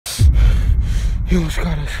He almost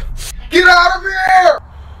got us. Get out of here!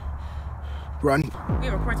 Run. We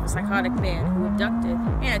have reports of a psychotic man who abducted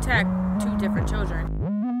and attacked 2 different children.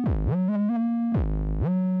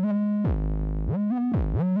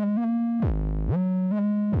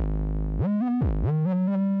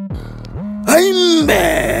 I'm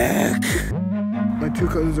back! My 2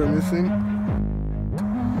 cousins are missing.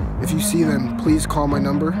 If you see them, please call my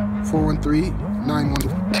number,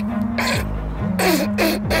 413-91.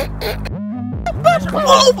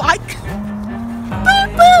 Oh my!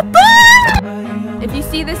 If you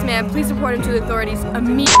see this man, please report him to the authorities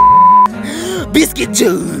immediately. Biscuit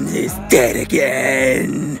Jones is dead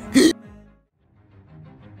again!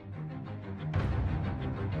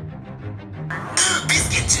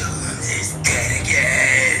 Biscuit Jones is dead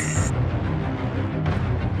again!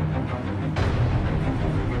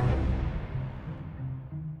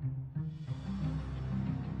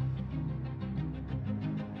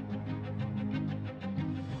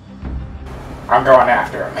 I'm going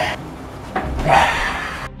after him.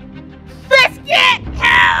 Biscuit!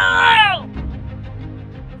 Help!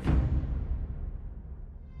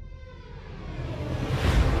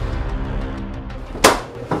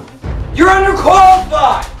 You're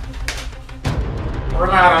underqualified! We're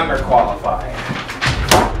not underqualified.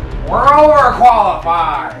 We're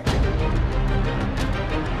overqualified!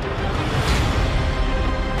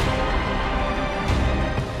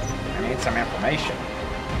 I need some information.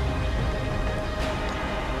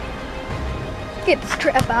 Get this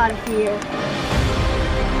crap out of here.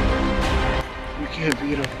 You can't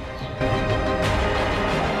beat him.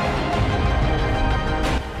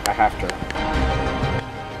 I have to.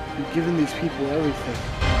 You've given these people everything.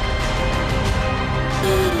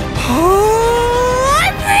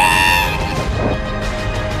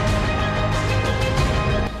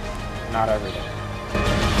 Not everything.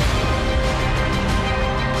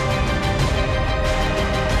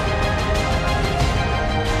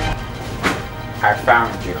 I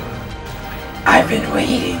found you. I've been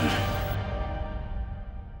waiting.